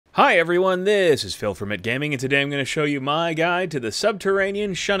Hi everyone, this is Phil from It Gaming, and today I'm going to show you my guide to the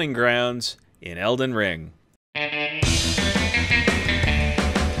Subterranean Shunning grounds in Elden Ring.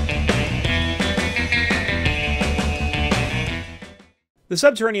 The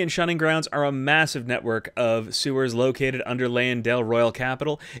Subterranean Shunning grounds are a massive network of sewers located under Leyndell Royal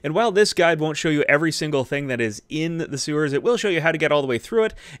Capital, and while this guide won't show you every single thing that is in the sewers, it will show you how to get all the way through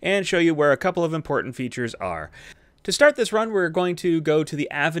it, and show you where a couple of important features are. To start this run, we're going to go to the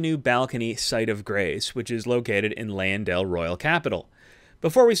Avenue Balcony Site of Grace, which is located in Leyndell Royal Capital.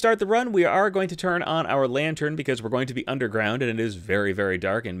 Before we start the run, we are going to turn on our lantern because we're going to be underground, and it is very, very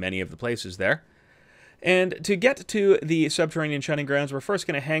dark in many of the places there. And to get to the Subterranean Shunning grounds, we're first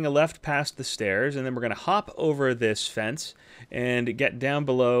going to hang a left past the stairs, and then we're going to hop over this fence and get down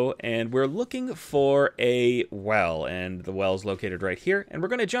below, and we're looking for a well, and the well is located right here, and we're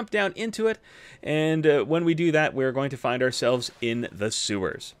going to jump down into it, and when we do that, we're going to find ourselves in the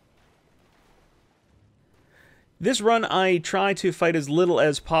sewers. This run, I try to fight as little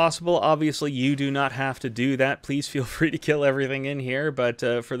as possible. Obviously, you do not have to do that. Please feel free to kill everything in here, but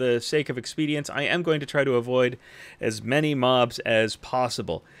for the sake of expedience, I am going to try to avoid as many mobs as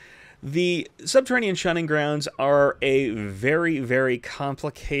possible. The Subterranean Shunning grounds are a very, very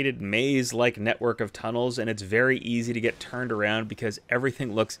complicated maze-like network of tunnels, and it's very easy to get turned around because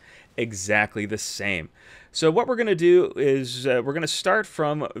everything looks exactly the same. So what we're going to do is we're going to start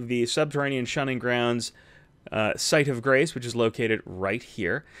from the Subterranean Shunning grounds Site of Grace, which is located right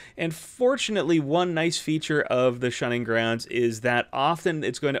here. And fortunately, one nice feature of the Shunning grounds is that often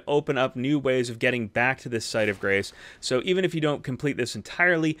it's going to open up new ways of getting back to this Site of Grace. So even if you don't complete this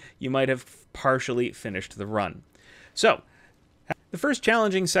entirely, you might have partially finished the run. So the first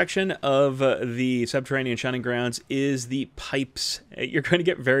challenging section of the Subterranean Shunning grounds is the pipes. You're going to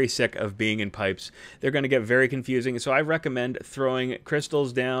get very sick of being in pipes. They're going to get very confusing, so I recommend throwing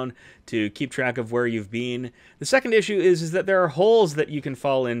crystals down to keep track of where you've been. The second issue is that there are holes that you can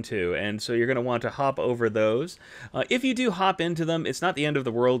fall into, and so you're going to want to hop over those. If you do hop into them, it's not the end of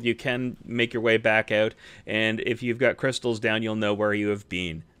the world. You can make your way back out, and if you've got crystals down, you'll know where you have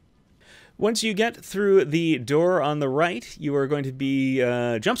been. Once you get through the door on the right, you are going to be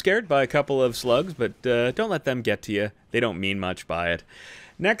jump scared by a couple of slugs, but don't let them get to you. They don't mean much by it.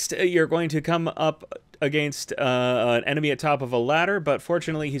 Next, you're going to come up against an enemy at top of a ladder, but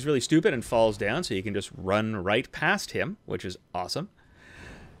fortunately he's really stupid and falls down, so you can just run right past him, which is awesome.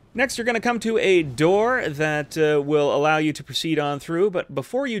 Next, you're going to come to a door that will allow you to proceed on through, but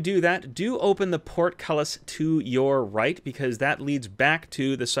before you do that, do open the portcullis to your right, because that leads back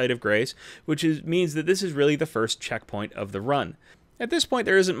to the Site of Grace, which means that this is really the first checkpoint of the run. At this point,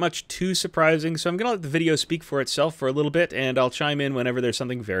 there isn't much too surprising, so I'm going to let the video speak for itself for a little bit, and I'll chime in whenever there's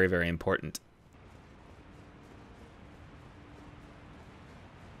something very, very important.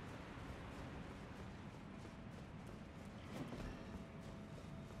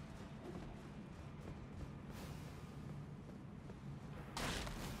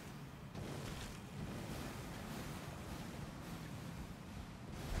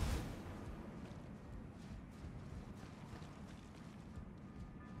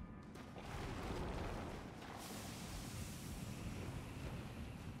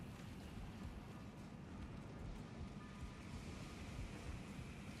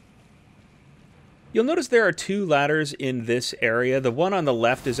 You'll notice there are two ladders in this area. The one on the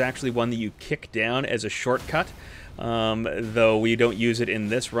left is actually one that you kick down as a shortcut, though we don't use it in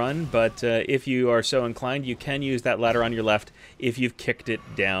this run. But if you are so inclined, you can use that ladder on your left if you've kicked it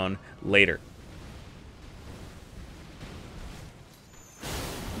down later.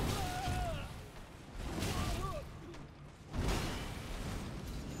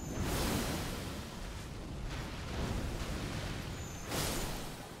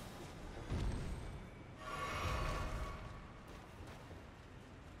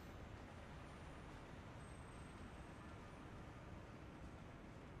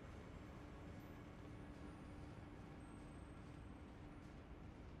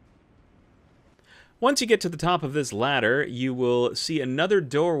 Once you get to the top of this ladder, you will see another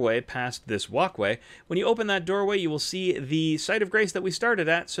doorway past this walkway. When you open that doorway, you will see the Site of Grace that we started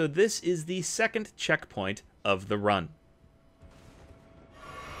at, so this is the second checkpoint of the run.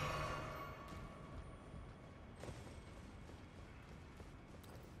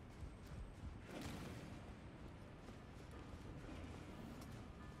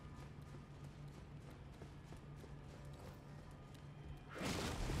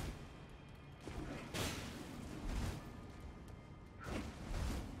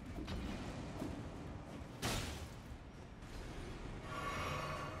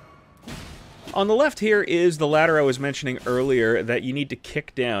 On the left here is the ladder I was mentioning earlier that you need to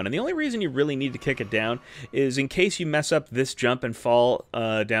kick down. And the only reason you really need to kick it down is in case you mess up this jump and fall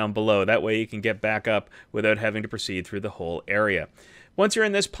down below. That way you can get back up without having to proceed through the whole area. Once you're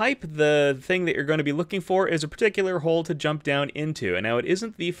in this pipe, the thing that you're going to be looking for is a particular hole to jump down into. And now it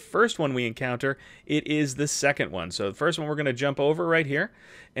isn't the first one we encounter, it is the second one. So the first one we're going to jump over right here,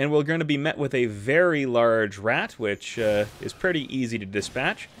 and we're going to be met with a very large rat, which is pretty easy to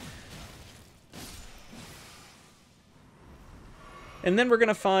dispatch. And then we're going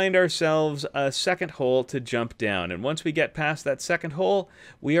to find ourselves a second hole to jump down. And once we get past that second hole,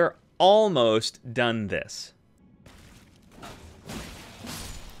 we are almost done this.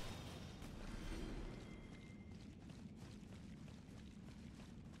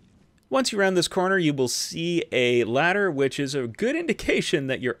 Once you round this corner, you will see a ladder, which is a good indication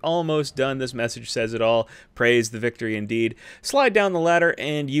that you're almost done. This message says it all. Praise the victory indeed. Slide down the ladder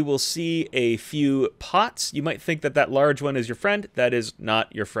and you will see a few pots. You might think that that large one is your friend. That is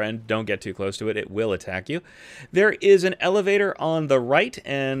not your friend. Don't get too close to it. It will attack you. There is an elevator on the right,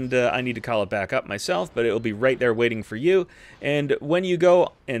 and I need to call it back up myself, but it will be right there waiting for you. And when you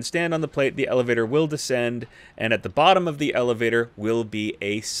go and stand on the plate, the elevator will descend, and at the bottom of the elevator will be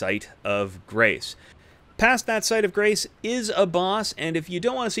a site of grace. Past that site of grace is a boss, and if you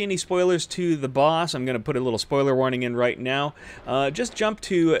don't want to see any spoilers to the boss, I'm going to put a little spoiler warning in right now. Just jump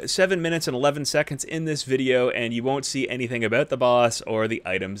to 7 minutes and 11 seconds in this video, and you won't see anything about the boss or the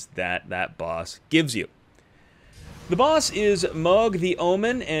items that that boss gives you. The boss is Mohg the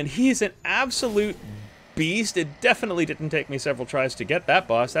Omen, and he's an absolute beast. It definitely didn't take me several tries to get that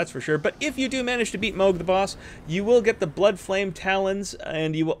boss, that's for sure. But if you do manage to beat Mohg the boss, you will get the Bloodflame Talons,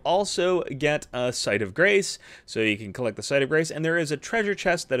 and you will also get a Site of Grace, so you can collect the Site of Grace. And there is a treasure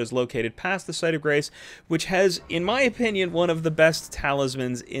chest that is located past the Site of Grace, which has, in my opinion, one of the best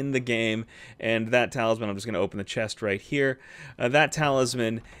talismans in the game. And that talisman, I'm just going to open the chest right here. That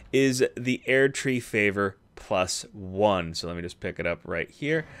talisman is the Erdtree favor +1. So let me just pick it up right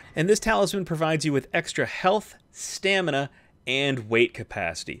here. And this talisman provides you with extra health, stamina, and weight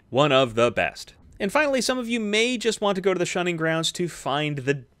capacity. One of the best. And finally, some of you may just want to go to the Shunning Grounds to find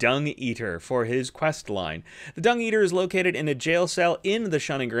the Dung Eater for his quest line. The Dung Eater is located in a jail cell in the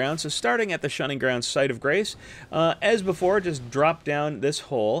Shunning Grounds, so starting at the Shunning Grounds Site of Grace, as before, just drop down this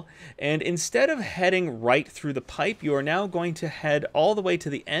hole, and instead of heading right through the pipe, you are now going to head all the way to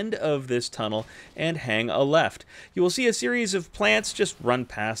the end of this tunnel and hang a left. You will see a series of plants, just run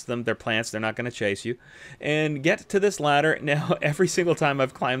past them. They're plants, they're not going to chase you, and get to this ladder. Now, every single time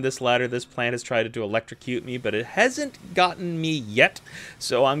I've climbed this ladder, this plant has tried to electrocute me, but it hasn't gotten me yet,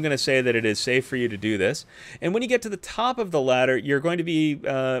 so I'm going to say that it is safe for you to do this. And when you get to the top of the ladder, you're going to be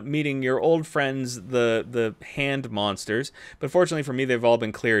meeting your old friends, the hand monsters, but fortunately for me, they've all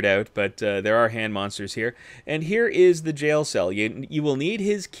been cleared out, but there are hand monsters here. And here is the jail cell. You will need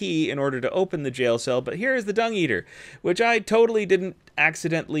his key in order to open the jail cell, but here is the Dung Eater, which I totally didn't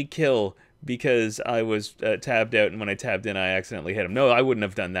accidentally kill because I was tabbed out, and when I tabbed in, I accidentally hit him. No, I wouldn't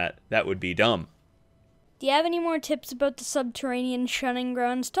have done that. That would be dumb. Do you have any more tips about the Subterranean Shunning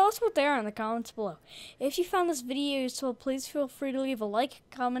grounds? Tell us what they are in the comments below. If you found this video useful, please feel free to leave a like,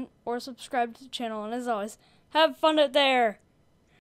 comment, or subscribe to the channel. And as always, have fun out there!